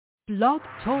Blog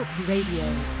Talk Radio.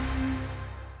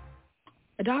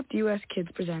 Adopt US Kids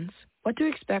presents What to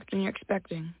Expect When You're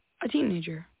Expecting a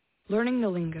Teenager, Learning the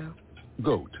Lingo.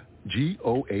 GOAT,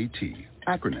 G-O-A-T,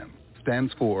 acronym,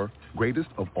 stands for Greatest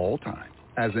of All Time,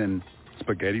 as in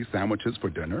spaghetti sandwiches for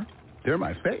dinner? They're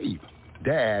my fave.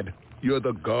 Dad, you're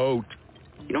the GOAT.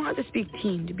 You don't have to speak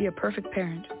teen to be a perfect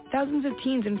parent. Thousands of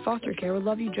teens in foster care would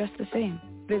love you just the same.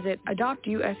 Visit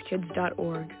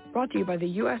adoptuskids.org. Brought to you by the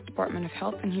U.S. Department of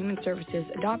Health and Human Services,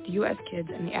 Adopt U.S. Kids,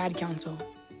 and the Ad Council.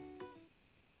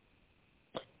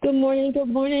 Good morning,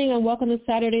 and welcome to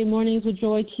Saturday Mornings with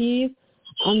Joy Keys.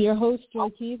 I'm your host, Joy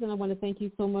Keys, and I want to thank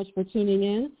you so much for tuning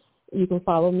in. You can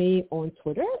follow me on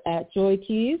Twitter at Joy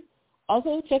Keys.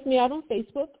 Also, check me out on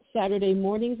Facebook, Saturday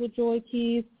Mornings with Joy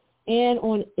Keys, and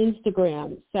on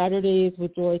Instagram, Saturdays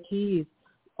with Joy Keys.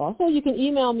 Also, you can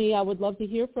email me. I would love to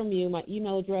hear from you. My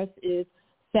email address is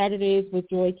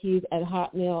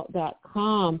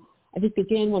saturdayswithjoykeys@hotmail.com. I just,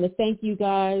 again, want to thank you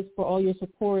guys for all your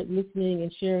support, listening,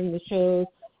 and sharing the shows.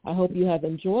 I hope you have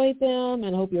enjoyed them,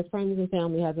 and I hope your friends and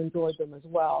family have enjoyed them as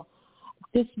well.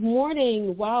 This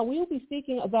morning, we'll be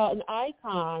speaking about an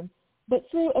icon, but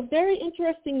through a very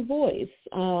interesting voice.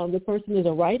 The person is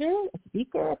a writer, a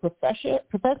speaker, a professor.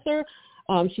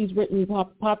 She's written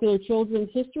popular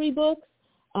children's history books,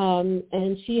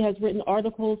 and she has written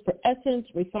articles for Essence,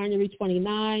 Refinery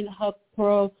 29,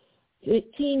 HuffPo,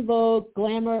 Teen Vogue,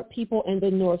 Glamour, People, and the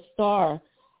North Star.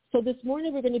 So this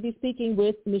morning we're going to be speaking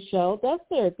with Michelle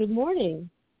Duster. Good morning.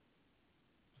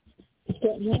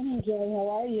 Good morning, Joy. How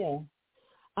are you?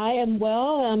 I am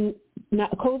well. I'm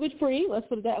not COVID-free, let's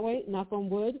put it that way, knock on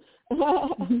wood.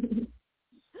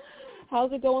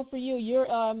 How's it going for you? You're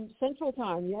Central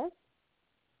Time, yes?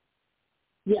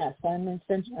 Yes, I'm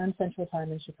Central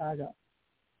Time in Chicago.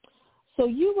 So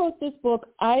you wrote this book,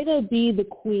 Ida Be the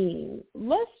Queen.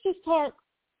 Let's just talk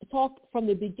from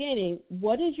the beginning.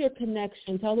 What is your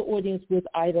connection? Tell the audience with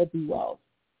Ida B. Wells.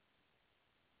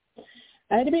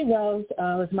 Ida B. Wells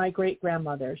was my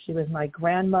great-grandmother. She was my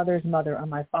grandmother's mother on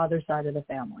my father's side of the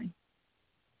family.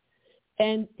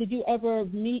 And did you ever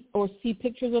meet or see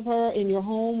pictures of her in your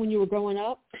home when you were growing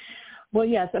up? Well,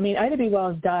 yes. I mean, Ida B.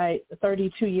 Wells died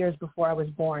 32 years before I was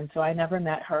born, so I never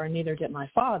met her, and neither did my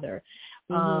father.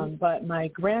 Mm-hmm. But my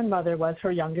grandmother was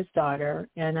her youngest daughter,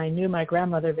 and I knew my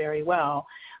grandmother very well.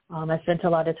 I spent a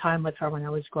lot of time with her when I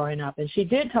was growing up, and she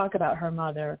did talk about her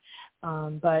mother,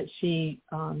 but she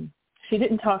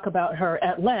didn't talk about her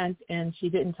at length, and she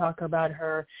didn't talk about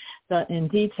her in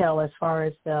detail as far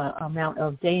as the amount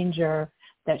of danger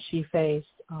that she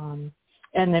faced and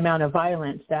the amount of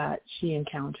violence that she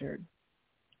encountered.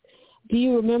 Do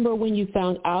you remember when you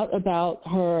found out about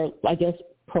her, I guess,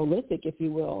 prolific, if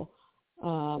you will,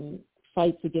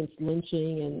 fights against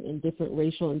lynching and different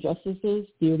racial injustices?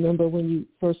 Do you remember when you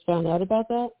first found out about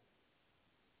that?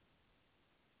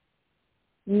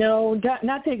 No,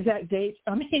 not the exact date.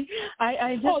 I mean,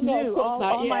 I just knew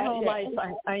all my whole life.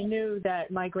 I knew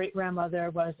that my great-grandmother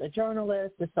was a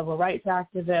journalist, a civil rights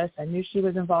activist. I knew she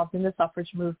was involved in the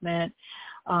suffrage movement.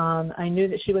 I knew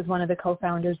that she was one of the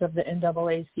co-founders of the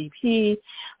NAACP.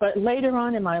 But later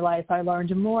on in my life, I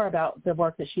learned more about the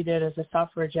work that she did as a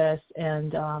suffragist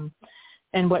and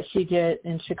what she did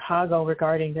in Chicago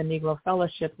regarding the Negro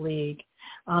Fellowship League.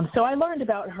 So I learned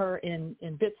about her in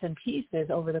bits and pieces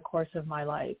over the course of my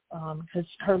life because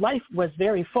her life was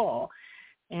very full.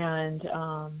 And,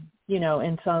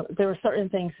 and so there were certain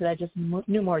things that I just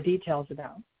knew more details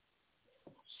about.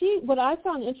 What I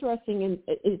found interesting, and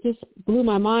it just blew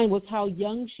my mind, was how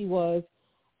young she was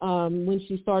when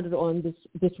she started on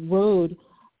this road.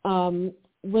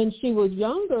 When she was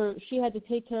younger, she had to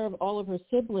take care of all of her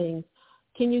siblings.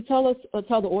 Can you tell the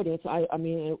audience, I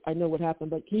mean, I know what happened,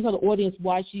 but can you tell the audience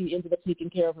why she ended up taking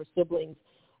care of her siblings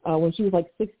when she was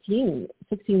like 16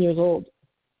 years old?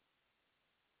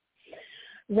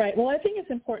 Right. Well, I think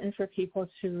it's important for people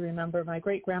to remember my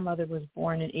great-grandmother was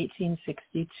born in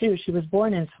 1862. She was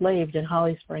born enslaved in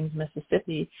Holly Springs,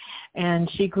 Mississippi,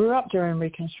 and she grew up during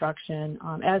Reconstruction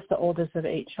as the oldest of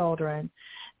 8 children.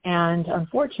 And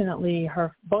unfortunately,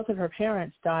 both of her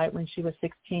parents died when she was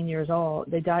 16 years old.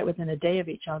 They died within a day of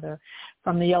each other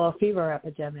from the yellow fever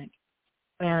epidemic.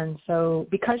 And so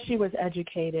because she was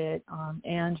educated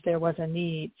and there was a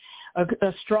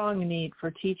strong need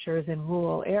for teachers in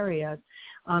rural areas,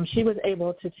 she was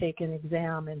able to take an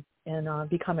exam and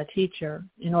become a teacher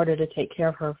in order to take care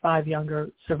of her 5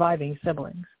 younger surviving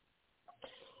siblings.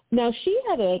 Now, she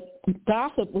had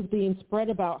gossip was being spread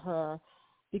about her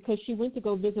because she went to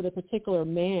go visit a particular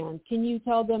man. Can you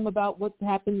tell them about what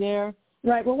happened there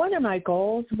Right. Well, one of my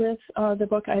goals with the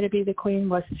book Ida Be the Queen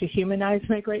was to humanize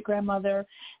my great-grandmother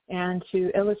and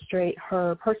to illustrate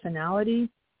her personality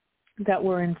that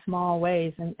were in small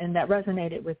ways and that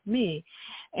resonated with me.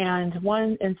 And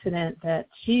one incident that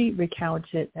she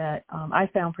recounted that I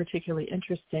found particularly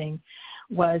interesting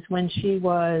was when she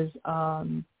was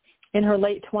in her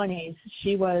late 20s.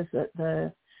 She was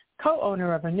the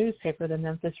co-owner of a newspaper, the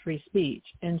Memphis Free Speech,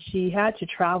 and she had to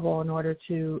travel in order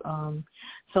to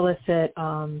solicit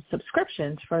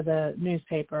subscriptions for the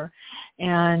newspaper.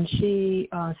 And she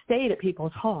stayed at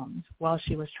people's homes while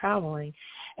she was traveling.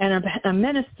 And a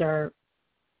minister,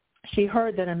 she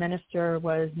heard that a minister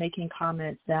was making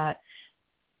comments that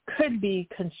could be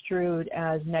construed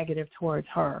as negative towards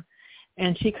her.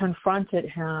 And she confronted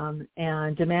him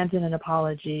and demanded an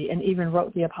apology and even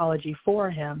wrote the apology for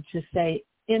him to say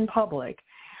in public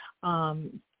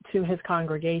to his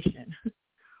congregation.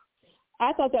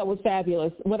 I thought that was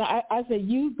fabulous. When I said,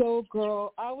 "You go,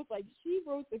 girl," I was like, she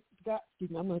wrote the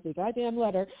goddamn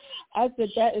letter. I said,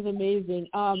 that is amazing.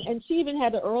 And she even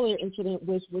had an earlier incident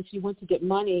when she went to get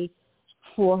money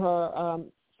for her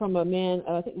from a man,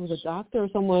 I think it was a doctor or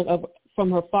someone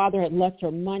from her father had left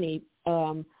her money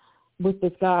with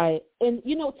this guy. And,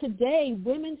 today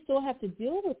women still have to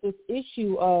deal with this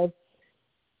issue of,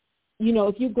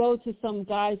 if you go to some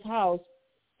guy's house,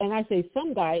 and I say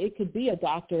some guy, it could be a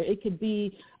doctor, it could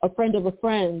be a friend of a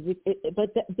friend,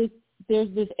 but there's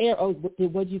this air, what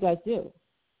did you guys do?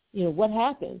 What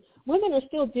happened? Women are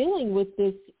still dealing with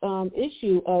this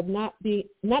issue of not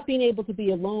being able to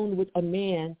be alone with a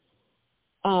man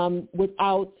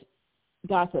without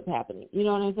gossip happening. You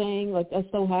know what I'm saying? Like, that's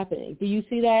still happening. Do you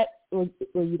see that, or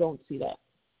you don't see that?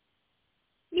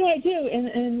 No, I do.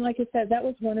 And like I said, that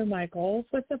was one of my goals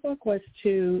with the book, was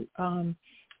to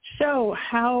show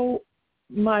how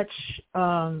much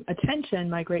attention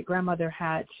my great-grandmother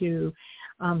had to,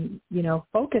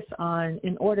 focus on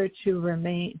in order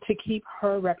to keep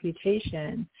her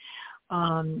reputation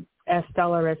as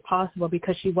stellar as possible,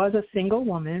 because she was a single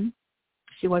woman.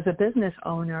 She was a business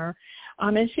owner,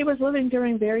 and she was living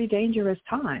during very dangerous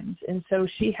times. And so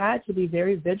she had to be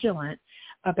very vigilant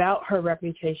about her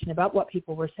reputation, about what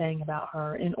people were saying about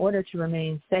her, in order to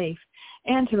remain safe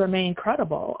and to remain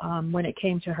credible when it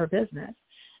came to her business.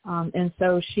 And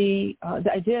so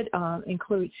I did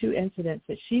include two incidents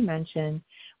that she mentioned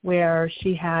where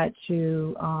she had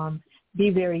to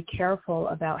be very careful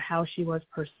about how she was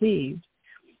perceived.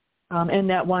 And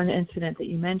that one incident that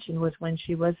you mentioned was when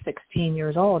she was 16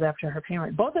 years old after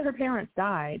both of her parents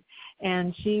died,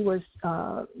 and she was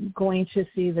going to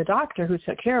see the doctor who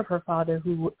took care of her father,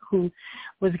 who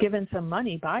was given some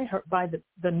money by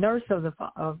the nurse of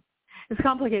it's a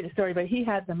complicated story, but he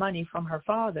had the money from her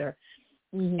father,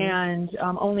 and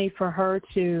only for her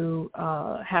to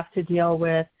have to deal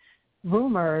with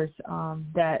rumors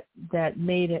that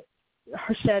made it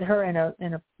shed her in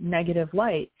a negative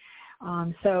light.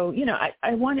 So,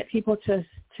 I wanted people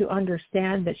to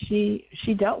understand that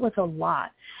she dealt with a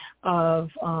lot of,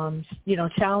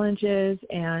 challenges,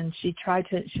 and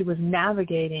she was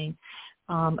navigating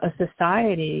a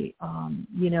society,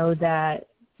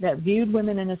 that viewed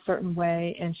women in a certain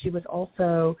way. And she was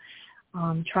also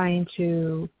trying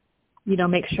to,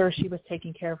 make sure she was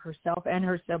taking care of herself and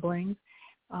her siblings.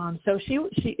 So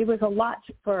it was a lot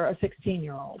for a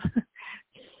 16-year-old.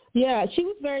 Yeah, she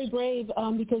was very brave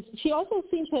because she also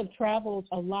seems to have traveled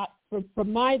a lot.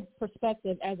 From my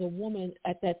perspective as a woman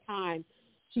at that time,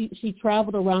 she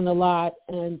traveled around a lot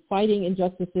and fighting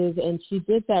injustices, and she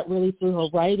did that really through her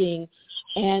writing.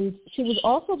 And she was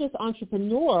also this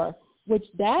entrepreneur, which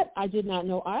that I did not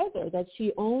know either, that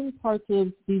she owned parts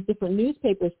of these different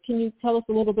newspapers. Can you tell us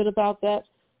a little bit about that?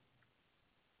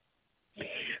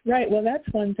 Right. Well, that's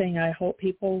one thing I hope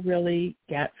people really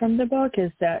get from the book,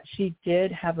 is that she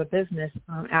did have a business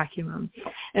acumen.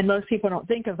 And most people don't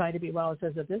think of Ida B. Wells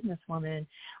as a businesswoman,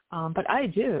 but I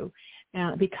do,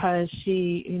 because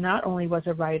she not only was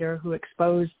a writer who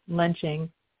exposed lynching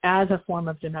as a form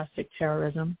of domestic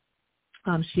terrorism,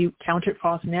 she countered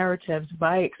false narratives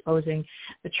by exposing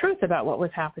the truth about what was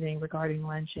happening regarding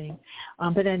lynching.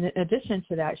 But in addition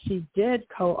to that, she did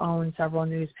co-own several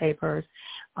newspapers,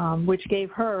 which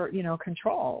gave her,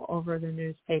 control over the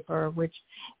newspaper, which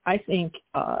I think,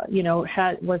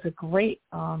 was a great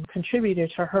contributor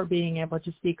to her being able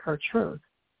to speak her truth.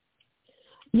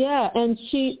 Yeah, and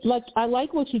I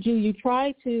like what you do. You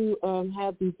try to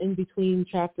have these in-between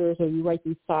chapters, or you write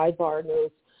these sidebar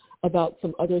notes about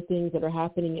some other things that are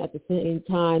happening at the same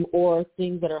time, or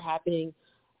things that are happening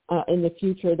in the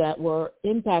future that were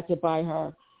impacted by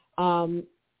her.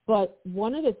 But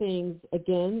one of the things,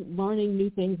 again, learning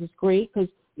new things is great, because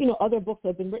other books that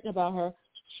have been written about her,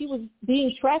 she was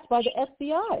being tracked by the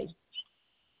FBI.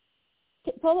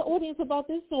 Tell the audience about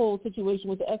this whole situation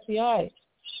with the FBI.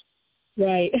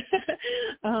 Right.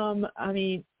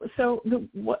 So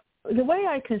the way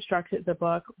I constructed the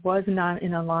book was not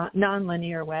in a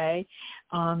non-linear way,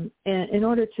 in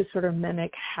order to sort of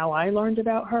mimic how I learned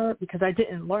about her, because I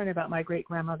didn't learn about my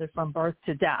great-grandmother from birth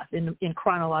to death in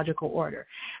chronological order.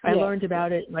 I learned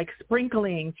about it like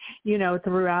sprinkling,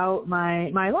 throughout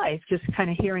my life, just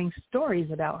kind of hearing stories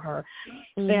about her.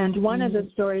 Mm-hmm. And one of the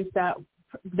stories that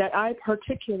I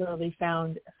particularly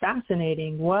found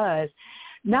fascinating was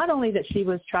not only that she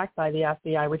was tracked by the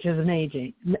FBI, which is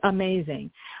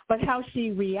amazing, but how she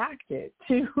reacted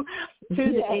to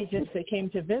the agents that came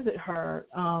to visit her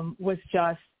was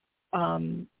just,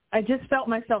 I just felt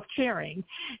myself cheering,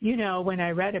 when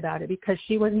I read about it, because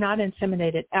she was not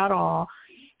intimidated at all.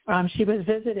 She was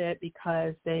visited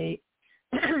because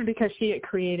because she had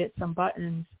created some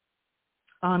buttons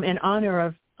in honor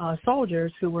of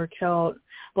soldiers who were killed,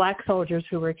 Black soldiers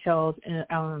who were killed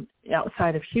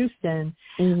outside of Houston,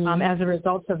 as a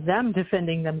result of them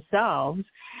defending themselves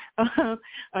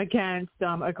against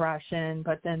aggression.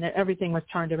 But then everything was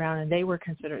turned around and they were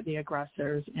considered the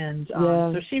aggressors. And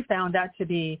so she found that to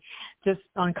be just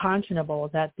unconscionable,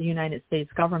 that the United States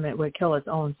government would kill its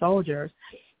own soldiers.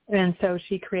 And so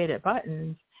she created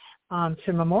buttons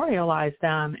to memorialize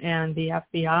them, and the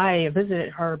FBI visited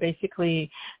her,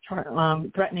 basically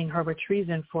threatening her with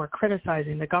treason for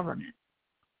criticizing the government.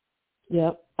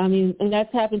 Yep. And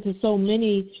that's happened to so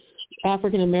many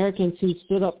African Americans who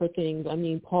stood up for things.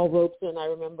 Paul Robeson, I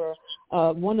remember.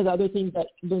 One of the other things that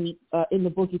in the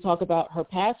book you talk about her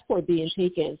passport being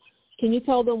taken. Can you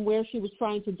tell them where she was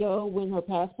trying to go when her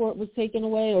passport was taken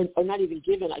away, or not even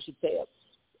given, I should say it?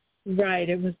 Right.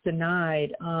 It was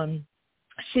denied.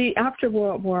 After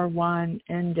World War I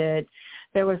ended,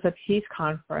 there was a peace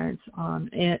conference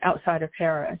outside of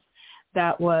Paris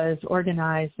that was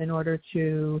organized in order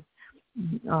to,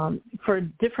 for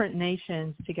different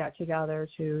nations to get together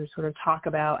to sort of talk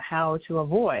about how to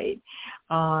avoid,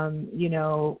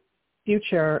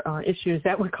 future issues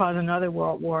that would cause another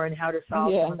world war and how to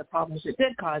solve some of the problems that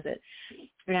did cause it.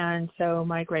 And so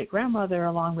my great-grandmother,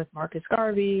 along with Marcus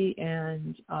Garvey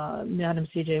and Madam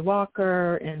C.J.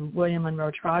 Walker and William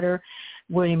Monroe Trotter,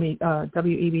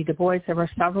 W.E.B. Du Bois, there were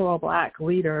several Black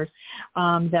leaders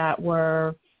that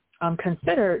were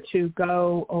considered to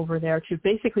go over there to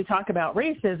basically talk about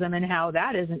racism and how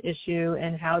that is an issue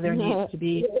and how there needs to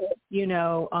be,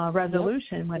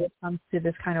 resolution when it comes to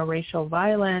this kind of racial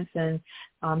violence and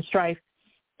strife.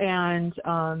 And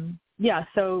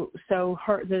so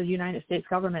the United States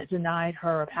government denied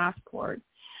her a passport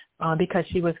because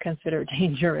she was considered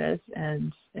dangerous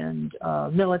and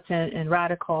militant and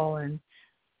radical,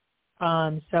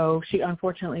 and so she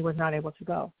unfortunately was not able to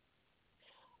go.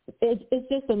 It's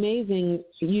just amazing.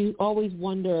 You always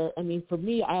wonder. For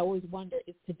me, I always wonder,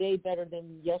 is today better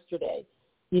than yesterday?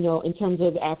 In terms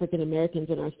of African Americans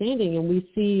and our standing, and we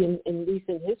see in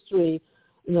recent history,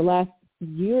 in the last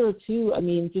year or two.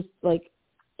 Just like.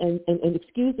 And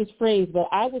excuse this phrase, but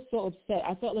I was so upset.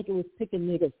 I felt like it was pick a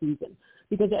nigga season,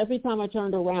 because every time I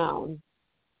turned around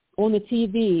on the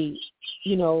TV,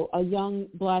 a young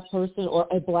Black person or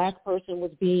a Black person was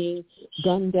being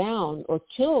gunned down or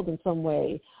killed in some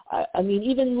way.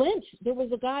 Even lynched. There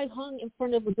was a guy hung in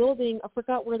front of a building. I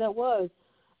forgot where that was,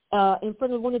 in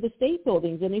front of one of the state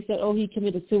buildings, and they said, he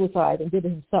committed suicide and did it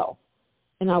himself.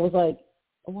 And I was like,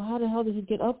 well, how the hell did he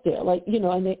get up there?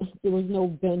 And there was no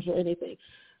bench or anything.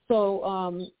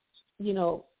 So,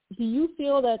 do you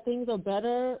feel that things are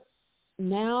better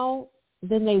now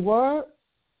than they were?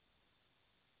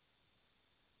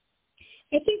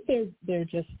 I think they're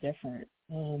just different.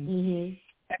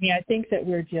 I think that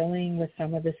we're dealing with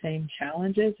some of the same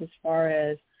challenges as far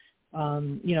as,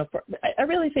 I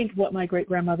really think what my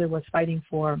great-grandmother was fighting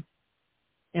for,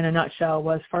 in a nutshell,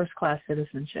 was first-class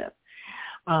citizenship.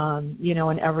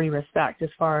 In every respect, as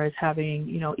far as having,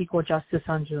 equal justice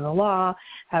under the law,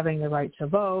 having the right to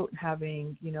vote,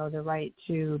 having, the right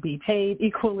to be paid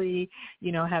equally,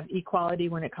 have equality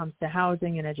when it comes to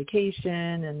housing and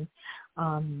education and,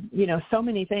 so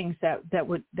many things that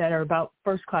are about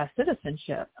first-class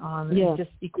citizenship, and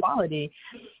just equality.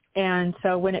 And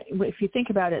so if you think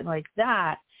about it like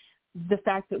that, the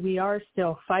fact that we are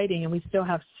still fighting and we still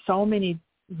have so many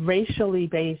racially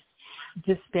based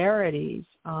disparities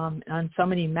on so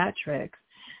many metrics.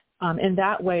 In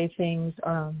that way, things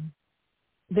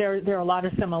there are a lot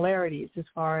of similarities as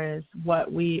far as what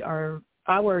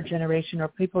our generation or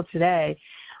people today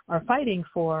are fighting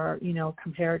for,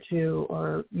 compared to,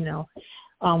 or,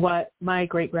 what my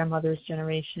great-grandmother's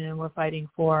generation were fighting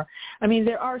for. I mean,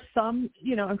 there are some,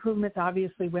 improvements.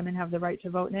 Obviously, women have the right to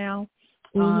vote now.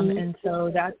 And so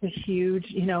that's a huge,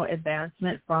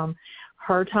 advancement from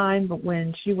her time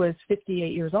when she was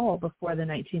 58 years old before the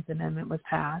 19th Amendment was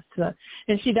passed.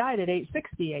 And she died at age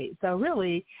 68. So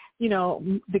really,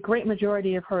 the great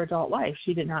majority of her adult life,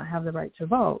 she did not have the right to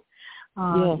vote.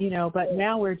 But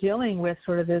now we're dealing with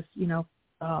sort of this,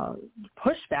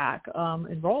 pushback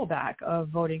and rollback of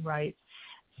voting rights.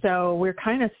 So we're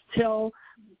kind of still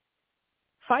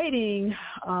fighting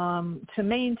to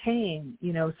maintain,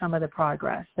 some of the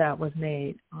progress that was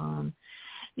made.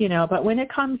 But when it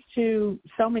comes to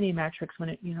so many metrics, when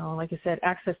it, like I said,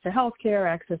 access to health care,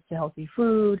 access to healthy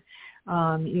food,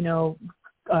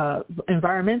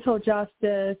 environmental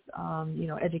justice,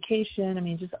 education, I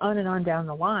mean, just on and on down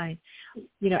the line,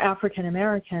 African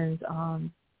Americans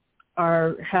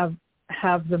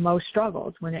have the most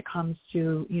struggles when it comes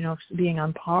to, being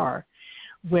on par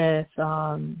with,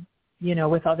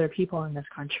 with other people in this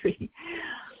country.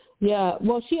 Yeah.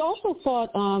 Well, she also thought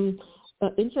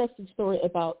an interesting story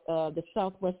about the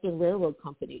Southwestern Railroad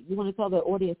Company. You want to tell the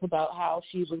audience about how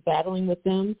she was battling with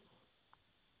them?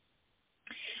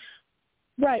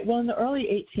 Right. Well, in the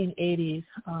early 1880s,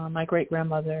 my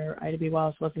great-grandmother, Ida B.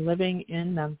 Wells, was living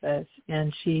in Memphis,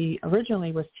 and she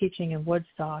originally was teaching in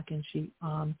Woodstock, and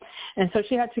so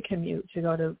she had to commute to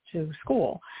go to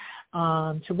school,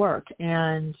 to work.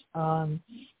 And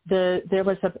there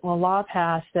was a law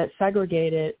passed that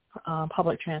segregated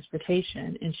public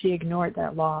transportation, and she ignored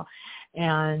that law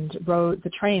and rode the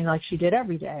train like she did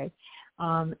every day.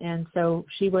 And so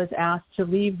she was asked to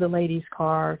leave the ladies'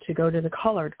 car to go to the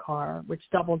colored car, which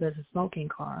doubled as a smoking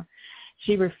car.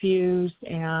 She refused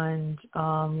and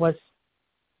was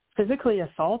physically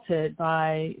assaulted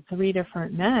by 3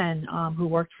 different men who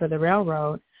worked for the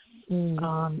railroad.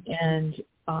 And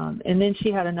then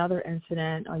she had another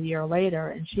incident a year later,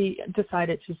 and she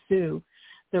decided to sue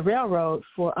the railroad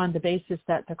on the basis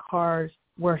that the cars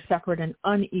were separate and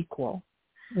unequal.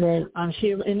 Right.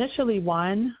 She initially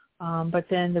won. But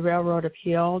then the railroad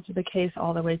appealed the case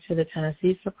all the way to the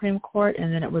Tennessee Supreme Court,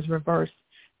 and then it was reversed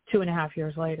 2.5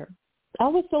 years later. I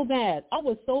was so mad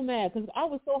because I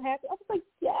was so happy. I was like,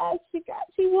 yes,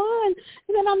 she won.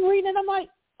 And then I'm reading, I'm like,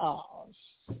 oh,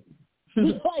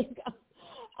 like,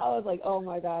 I was like, oh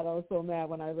my God, I was so mad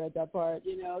when I read that part.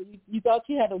 You thought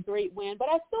she had a great win, but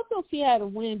I still feel she had a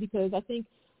win because I think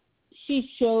she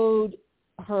showed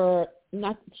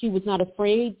she was not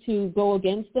afraid to go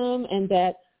against them, and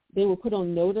that they were put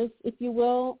on notice, if you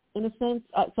will, in a sense.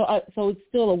 So it's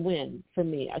still a win for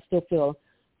me. I still feel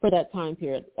for that time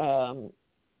period,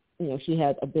 she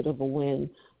had a bit of a win.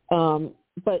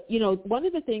 But, one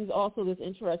of the things also that's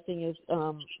interesting is,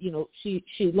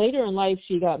 she later in life,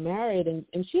 she got married and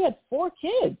she had 4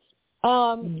 kids.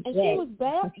 And she was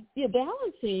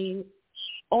balancing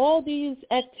all these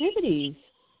activities,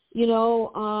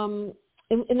 and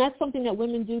that's something that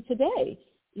women do today.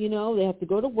 They have to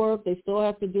go to work. They still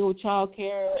have to deal with child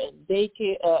care and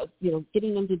daycare,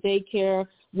 getting them to daycare.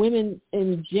 Women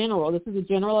in general, this is a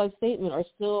generalized statement, are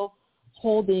still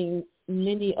holding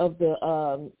many of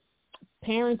the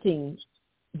parenting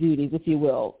duties, if you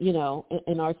will, in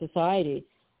our society.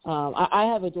 I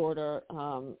have a daughter,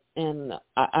 and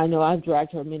I know I've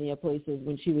dragged her many places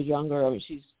when she was younger. I mean,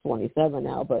 she's 27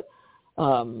 now, but,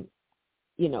 I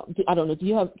don't know. Do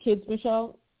you have kids,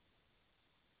 Michelle?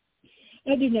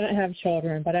 I do not have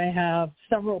children, but I have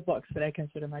several books that I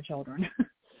consider my children.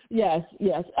 Yes.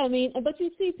 I mean, but you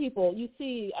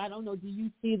see, I don't know, do you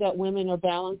see that women are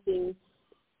balancing,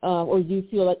 or do you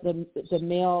feel like the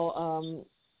male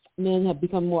men have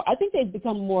become more, I think they've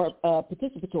become more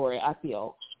participatory, I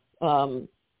feel.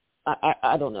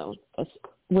 I don't know.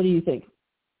 What do you think?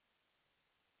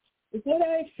 What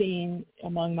I've seen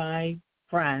among my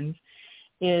friends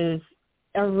is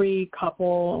every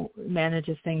couple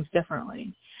manages things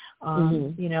differently.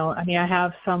 I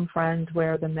have some friends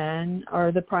where the men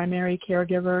are the primary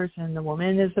caregivers and the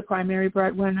woman is the primary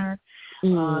breadwinner,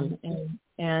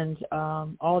 and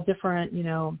all different,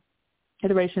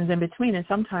 iterations in between. And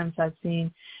sometimes I've seen,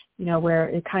 where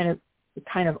it kind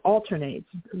of alternates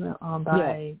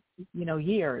by,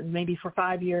 years. Maybe for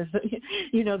 5 years,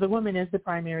 the woman is the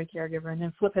primary caregiver, and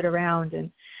then flip it around.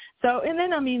 And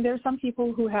then, there's some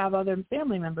people who have other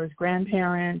family members,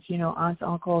 grandparents, aunts,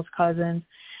 uncles, cousins,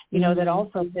 that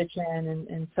also pitch in.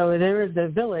 And so there is the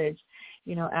village,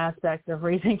 aspect of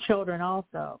raising children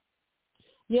also.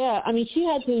 Yeah. I mean, she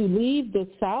had to leave the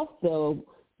South, though,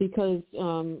 because,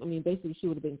 basically she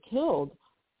would have been killed.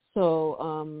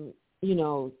 So,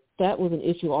 that was an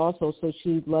issue also. So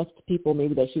she left people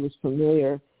maybe that she was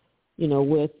familiar,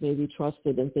 with, maybe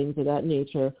trusted and things of that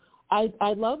nature.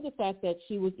 I love the fact that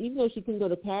she was, even though she couldn't go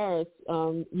to Paris,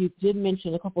 you did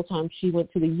mention a couple of times she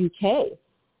went to the UK.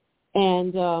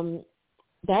 And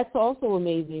that's also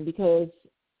amazing because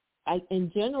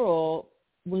in general,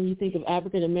 when you think of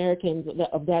African Americans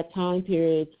of that time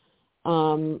period,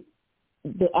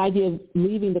 the idea of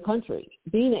leaving the country,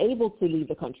 being able to leave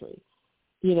the country,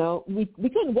 we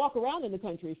couldn't walk around in the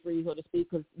country free, so to speak,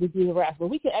 because we'd be harassed. But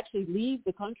we could actually leave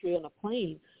the country on a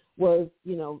plane was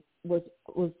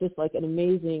just like an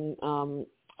amazing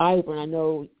eye-opener. I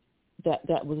know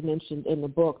that was mentioned in the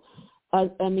book. I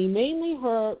mean, mainly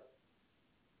her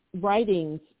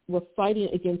writings were fighting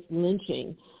against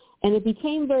lynching. And it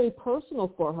became very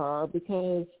personal for her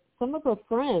because some of her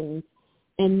friends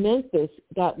in Memphis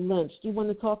got lynched. Do you want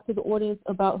to talk to the audience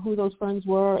about who those friends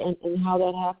were and how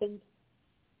that happened?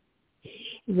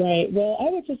 Right. Well, I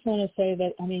would just want to say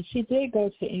that, she did go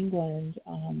to England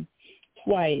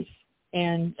twice.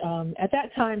 And at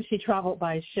that time, she traveled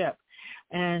by ship.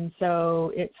 And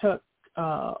so it took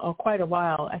quite a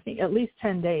while, I think at least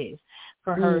 10 days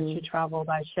for her to travel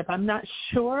by ship. I'm not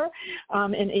sure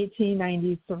in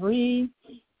 1893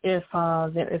 if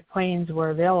planes were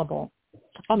available.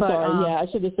 Sorry, I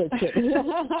should have said ship.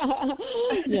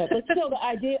 Yeah, but still the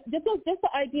idea, just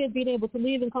the idea of being able to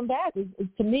leave and come back is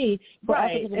to me, for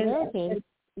African Americans,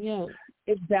 yeah.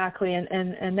 Exactly,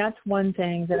 and that's one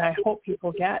thing that I hope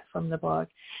people get from the book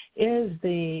is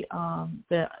the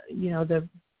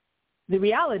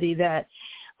reality that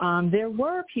there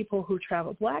were people who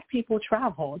traveled. Black people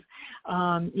traveled.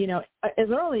 As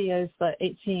early as the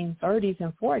 1830s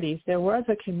and 40s, there was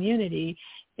a community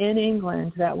in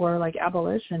England that were like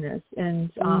abolitionists,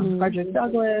 and Frederick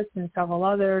Douglass and several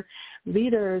other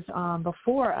leaders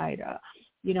before Ida,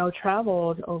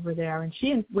 traveled over there. And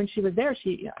when she was there,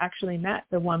 she actually met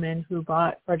the woman who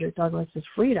bought Frederick Douglass's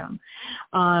freedom.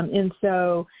 And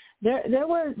so there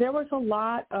was a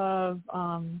lot of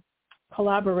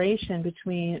collaboration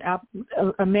between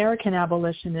American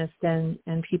abolitionists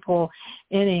and people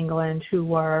in England who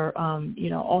were,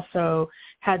 also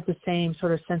had the same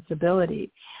sort of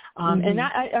sensibility. And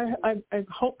I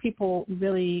hope people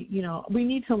really, we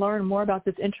need to learn more about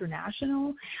this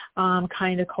international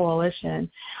kind of coalition.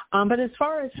 But as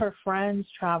far as her friends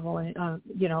traveling,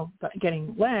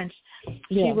 getting lynched,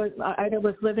 Ida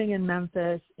was living in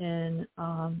Memphis in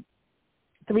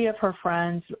three of her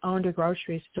friends owned a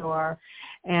grocery store,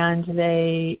 and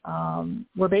they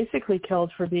were basically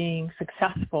killed for being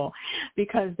successful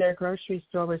because their grocery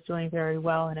store was doing very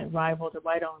well and it rivaled a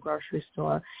white-owned grocery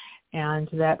store. And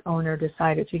that owner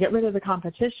decided to get rid of the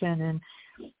competition and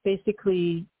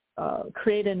basically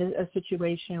create a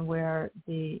situation where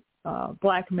the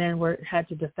black men had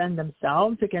to defend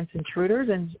themselves against intruders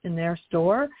in their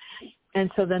store. And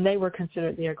so then they were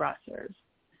considered the aggressors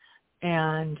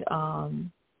and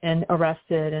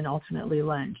arrested and ultimately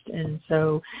lynched. And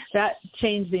so that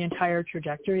changed the entire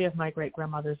trajectory of my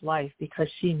great-grandmother's life because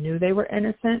she knew they were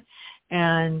innocent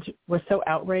and was so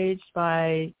outraged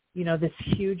by, this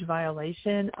huge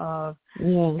violation of,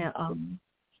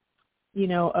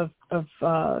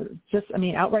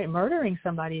 outright murdering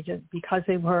somebody just because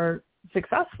they were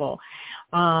successful.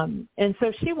 And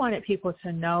so she wanted people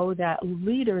to know that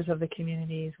leaders of the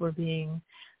communities were being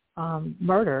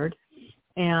murdered,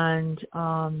 and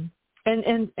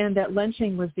that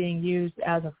lynching was being used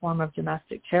as a form of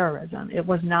domestic terrorism. It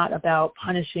was not about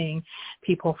punishing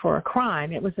people for a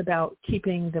crime. It was about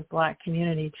keeping the black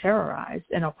community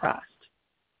terrorized and oppressed.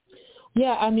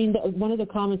 Yeah, one of the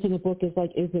comments in the book is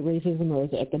like, is it racism or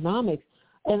is it economics?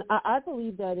 And I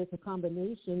believe that it's a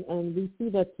combination, and we see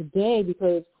that today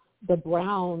because the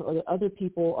brown or the other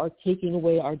people are taking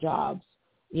away our jobs.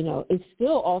 It's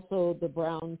still also the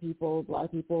brown people,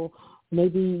 black people,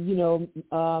 maybe,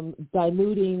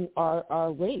 diluting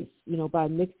our race, by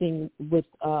mixing with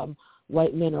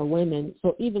white men or women.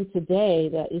 So even today,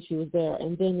 that issue is there.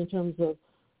 And then in terms of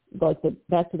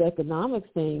back to the economics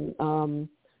thing,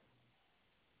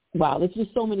 wow, there's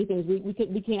just so many things.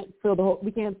 We can't fill the whole,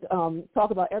 we can't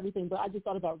talk about everything, but I just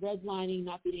thought about redlining,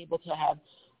 not being able to have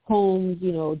homes,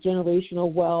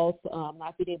 generational wealth,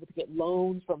 not being able to get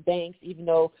loans from banks, even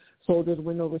though soldiers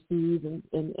went overseas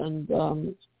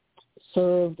and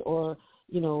served or,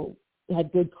 had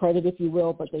good credit, if you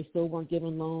will, but they still weren't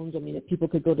given loans. People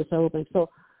could go to several banks. So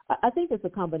I think it's a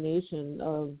combination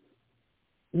of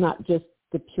not just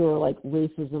the pure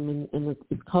racism and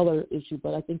the color issue,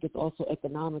 but I think it's also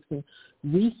economics and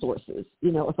resources.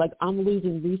 It's like I'm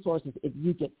losing resources if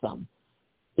you get some.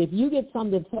 If you get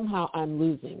some, then somehow I'm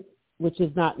losing, which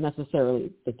is not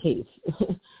necessarily the case.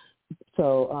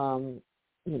 So,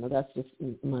 that's just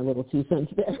my little 2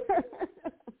 cents there.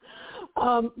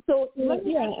 I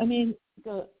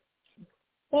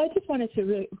just wanted to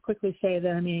really quickly say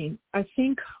that, I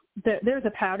think that there's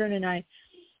a pattern, and I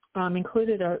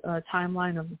included a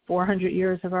timeline of 400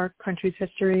 years of our country's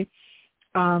history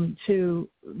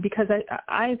because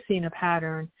I've seen a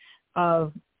pattern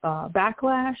of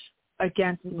backlash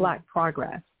against Black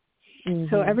progress. Mm-hmm.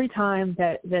 So every time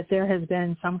that there has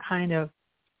been some kind of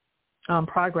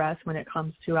progress when it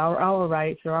comes to our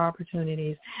rights or our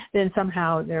opportunities, then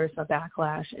somehow there's a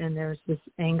backlash and there's this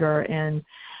anger and,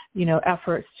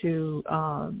 efforts to,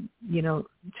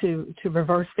 to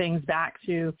reverse things back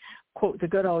to, quote, the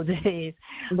good old days.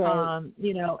 Right.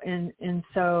 And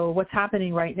so what's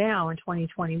happening right now in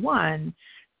 2021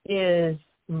 is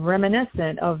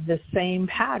reminiscent of the same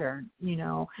pattern.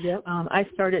 Yep. I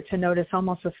started to notice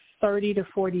almost a 30 to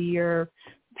 40 year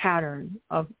pattern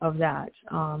of that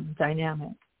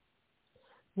dynamic.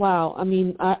 Wow.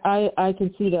 I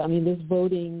can see that. This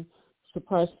voting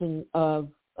suppression of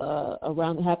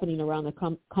happening around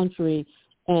the country,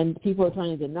 and people are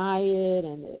trying to deny it.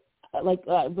 And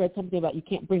I read something about you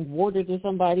can't bring water to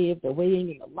somebody if they're waiting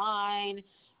in the line.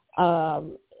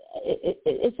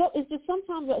 It's just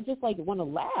sometimes I just want to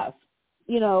laugh,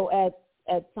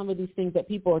 at some of these things that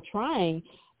people are trying.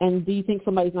 And do you think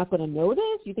somebody's not going to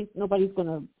notice? Do you think nobody's going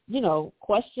to,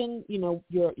 question,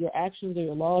 your actions or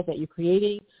your laws that you're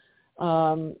creating?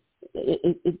 Sometimes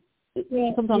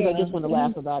I just want to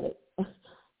laugh about it.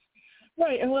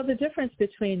 Right. And well, the difference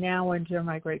between now and during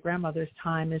my great-grandmother's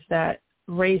time is that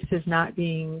race is not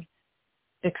being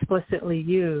explicitly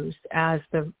used as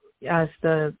the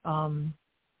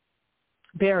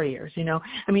barriers,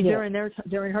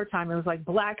 during her time, it was like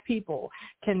Black people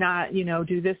cannot,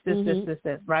 do this,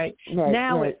 right?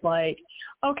 Now it's like,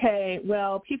 okay,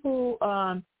 well, people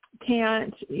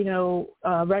can't,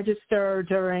 register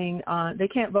during, they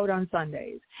can't vote on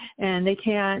Sundays, and they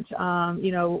can't,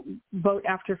 vote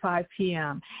after 5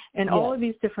 p.m. and all of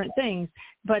these different things,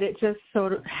 but it just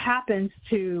sort of happens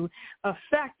to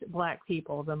affect Black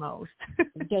people the most.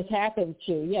 It just happens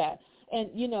to, yeah. And,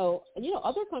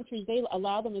 other countries, they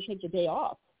allow them to take the day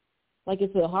off. Like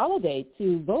it's a holiday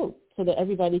to vote so that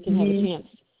everybody can have a chance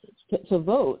to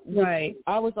vote. Right.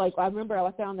 I remember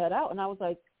I found that out, and I was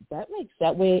like,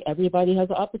 that way everybody has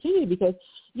an opportunity because,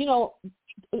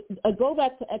 go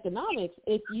back to economics.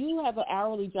 If you have an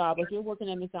hourly job, if you're working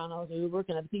at McDonald's or you're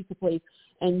working at a pizza place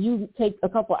and you take a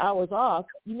couple hours off,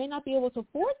 you may not be able to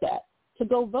afford that to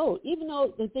go vote. Even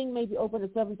though the thing may be open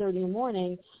at 7:30 in the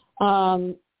morning,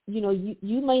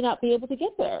 you may not be able to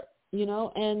get there,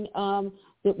 and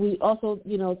that we also,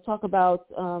 talk about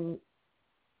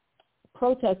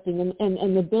protesting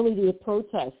and the ability to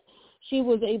protest. She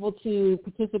was able to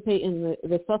participate in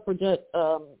the suffragette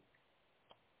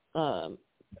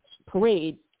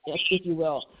parade, if you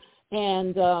will,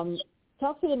 and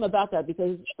talk to them about that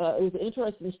because it was an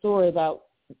interesting story about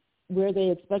where they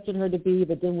expected her to be,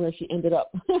 but then where she ended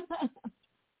up.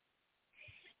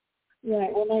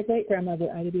 Right. Well, my great-grandmother,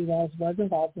 Ida B. Wells, was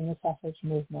involved in the suffrage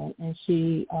movement, and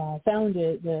she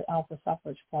founded the Alpha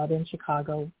Suffrage Club in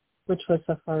Chicago, which was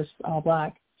the first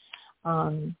all-Black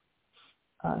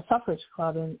suffrage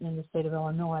club in the state of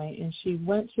Illinois. And she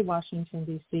went to Washington,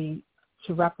 D.C.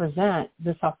 to represent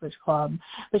the suffrage club,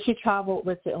 but she traveled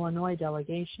with the Illinois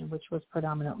delegation, which was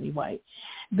predominantly white.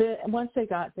 Once they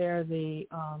got there, the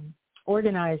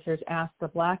organizers asked the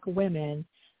Black women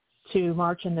to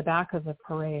march in the back of the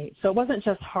parade. So it wasn't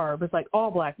just her, it was like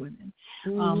all Black women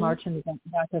march in the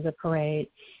back of the parade.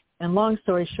 And long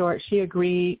story short, she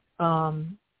agreed,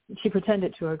 she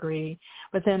pretended to agree,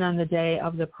 but then on the day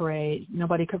of the parade,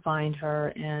 nobody could find her,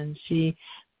 and she,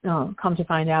 come to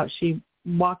find out, she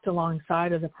walked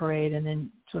alongside of the parade and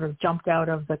then sort of jumped out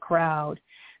of the crowd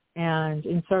and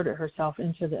inserted herself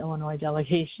into the Illinois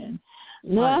delegation.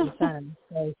 So she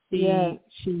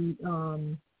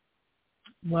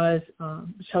was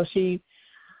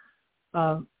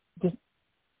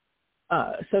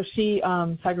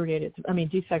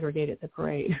desegregated the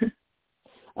parade.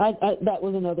 That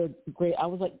was another great. I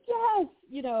was like, yes,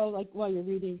 while you're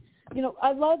reading,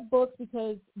 I love books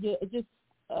because it just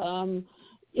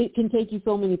it can take you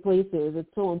so many places. It's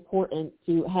so important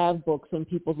to have books in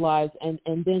people's lives, and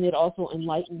then it also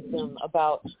enlightens them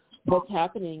about what's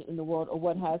happening in the world or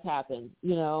what has happened,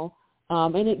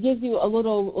 and it gives you a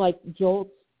little jolt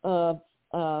of,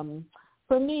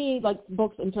 for me,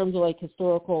 books in terms of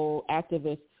historical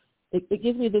activists, it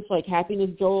gives me this happiness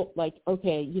jolt,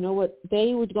 okay, you know what,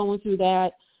 they were going through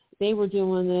that, they were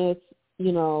doing this,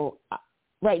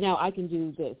 right now I can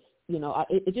do this,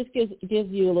 it just gives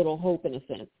you a little hope in a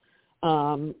sense,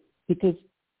 because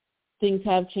things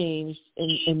have changed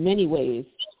in many ways.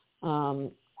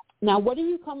 Now, what are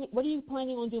you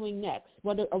planning on doing next?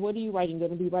 What are you writing?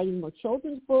 Going to be writing more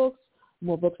children's books,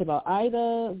 more books about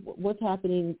Ida? What's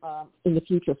happening in the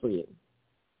future for you?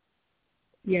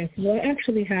 Yes, we'll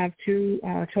actually have 2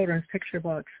 children's picture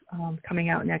books coming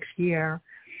out next year.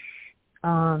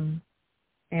 And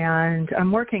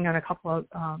I'm working on a couple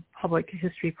of public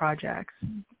history projects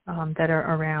that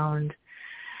are around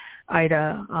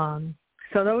Ida.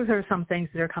 So those are some things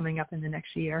that are coming up in the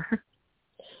next year.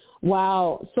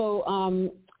 Wow.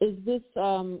 So is this,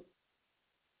 do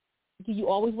you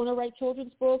always want to write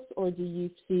children's books, or do you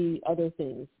see other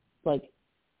things, like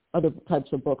other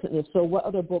types of books? And if so, what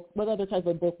other type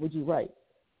of book would you write?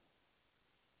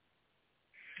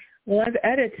 Well, I've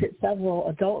edited several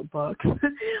adult books.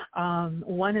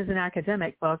 One is an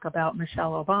academic book about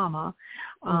Michelle Obama,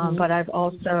 but I've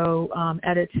also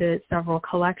edited several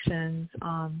collections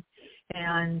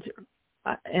and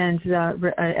I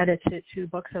edited 2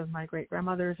 books of my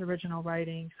great-grandmother's original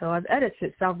writing. So I've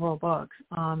edited several books,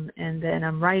 and then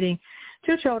I'm writing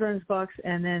 2 children's books,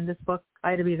 and then this book,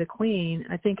 Ida Be the Queen,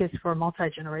 I think is for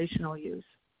multi-generational use.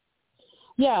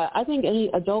 Yeah, I think any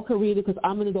adult could read it, because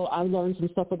I'm going to I learned some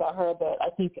stuff about her, but I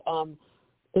think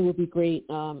it would be great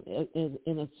in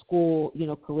a school,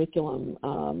 curriculum,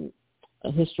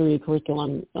 a history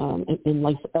curriculum in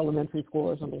like elementary school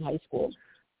or something, high school.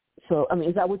 So, I mean,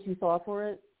 is that what you saw for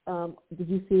it? Did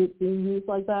you see it being used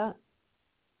like that?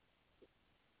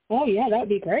 Oh, yeah, that would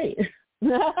be great.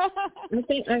 I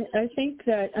think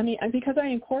that, because I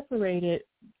incorporated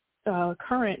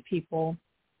current people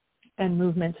and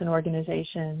movements and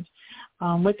organizations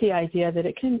with the idea that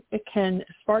it can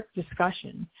spark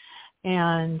discussion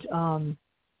and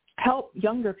help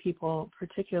younger people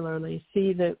particularly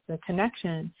see the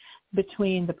connection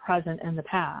between the present and the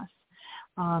past.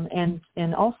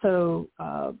 And also,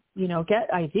 get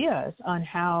ideas on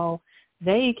how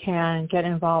they can get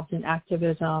involved in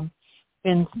activism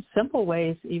in simple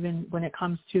ways, even when it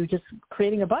comes to just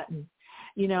creating a button,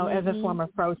 as a form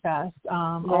of protest,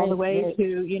 all the way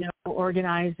to,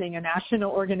 organizing a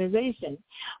national organization.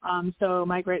 So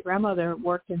my great-grandmother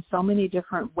worked in so many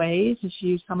different ways, and she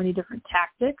used so many different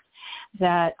tactics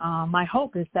that my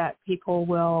hope is that people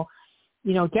will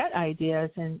get ideas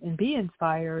and be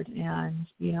inspired and,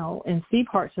 and see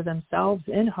parts of themselves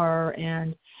in her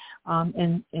and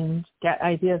get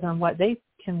ideas on what they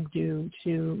can do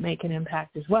to make an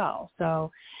impact as well.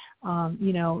 So,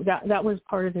 that was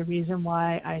part of the reason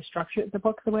why I structured the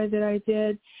book the way that I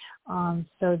did,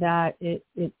 so that it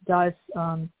does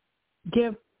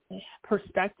give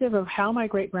perspective of how my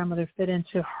great-grandmother fit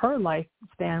into her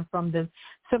lifespan from the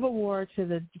Civil War to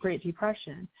the Great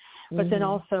Depression, but then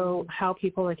also how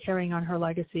people are carrying on her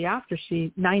legacy after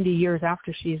 90 years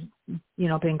after she's,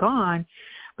 been gone.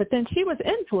 But then she was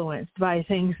influenced by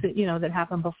things that, that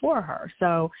happened before her.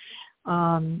 So,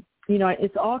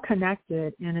 it's all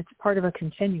connected and it's part of a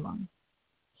continuum.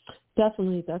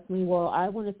 Definitely. Well, I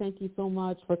want to thank you so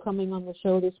much for coming on the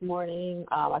show this morning.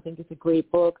 I think it's a great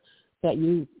book that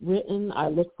you've written. I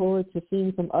look forward to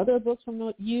seeing some other books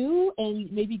from you,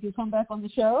 and maybe you can come back on the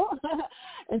show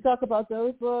and talk about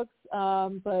those books.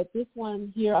 But this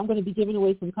one here, I'm going to be giving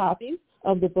away some copies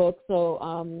of the book. So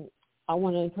I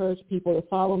want to encourage people to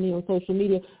follow me on social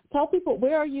media. Tell people,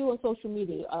 where are you on social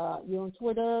media? You're on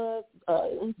Twitter,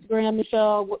 Instagram,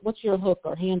 Michelle? What's your hook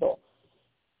or handle?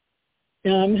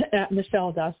 At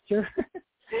Michelle Duster.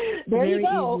 There you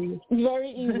go. Easy.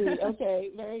 Very easy. Okay.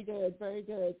 Very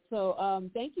good. So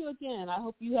thank you again. I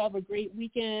hope you have a great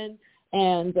weekend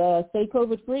and stay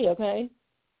COVID-free, okay?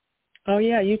 Oh,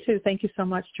 yeah, you too. Thank you so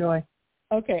much, Joy.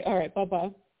 Okay. All right.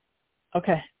 Bye-bye.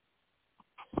 Okay.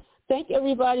 Thank you,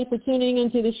 everybody, for tuning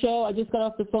into the show. I just got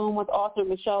off the phone with author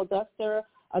Michelle Duster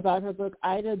about her book,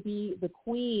 Ida Be the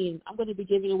Queen. I'm going to be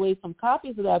giving away some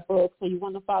copies of that book, so you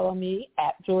want to follow me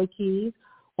at Joy Keys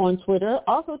on Twitter.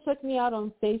 Also check me out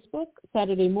on Facebook,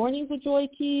 Saturday Mornings with Joy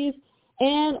Keys,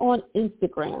 and on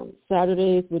Instagram,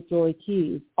 Saturdays with Joy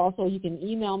Keys. Also, you can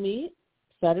email me,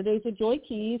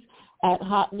 SatudaysWithJoyKeys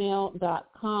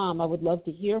 @hotmail.com. I would love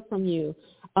to hear from you.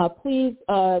 Please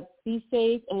be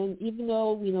safe, and even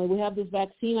though we have this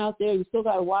vaccine out there, you still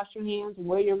got to wash your hands and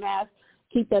wear your mask.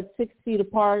 Keep that 6 feet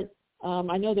apart.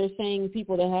 I know they're saying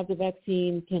people that have the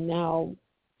vaccine can now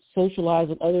socialize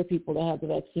with other people that have the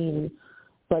vaccine,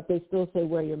 but they still say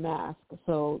wear your mask.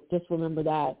 So just remember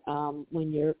that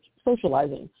when you're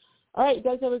socializing. All right, you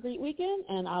guys have a great weekend,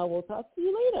 and I will talk to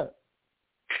you later.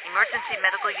 Emergency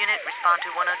medical unit, respond to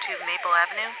 102 Maple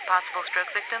Avenue, possible stroke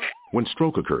victim. When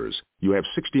stroke occurs, you have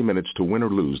 60 minutes to win or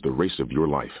lose the race of your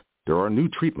life. There are new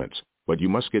treatments, but you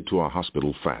must get to a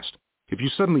hospital fast. If you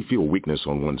suddenly feel weakness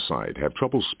on one side, have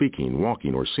trouble speaking,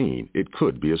 walking, or seeing, it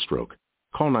could be a stroke.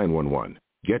 Call 911.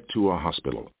 Get to a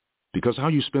hospital. Because how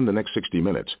you spend the next 60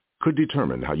 minutes could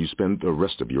determine how you spend the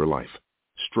rest of your life.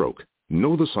 Stroke.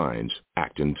 Know the signs.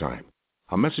 Act in time.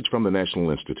 A message from the National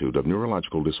Institute of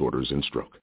Neurological Disorders and Stroke.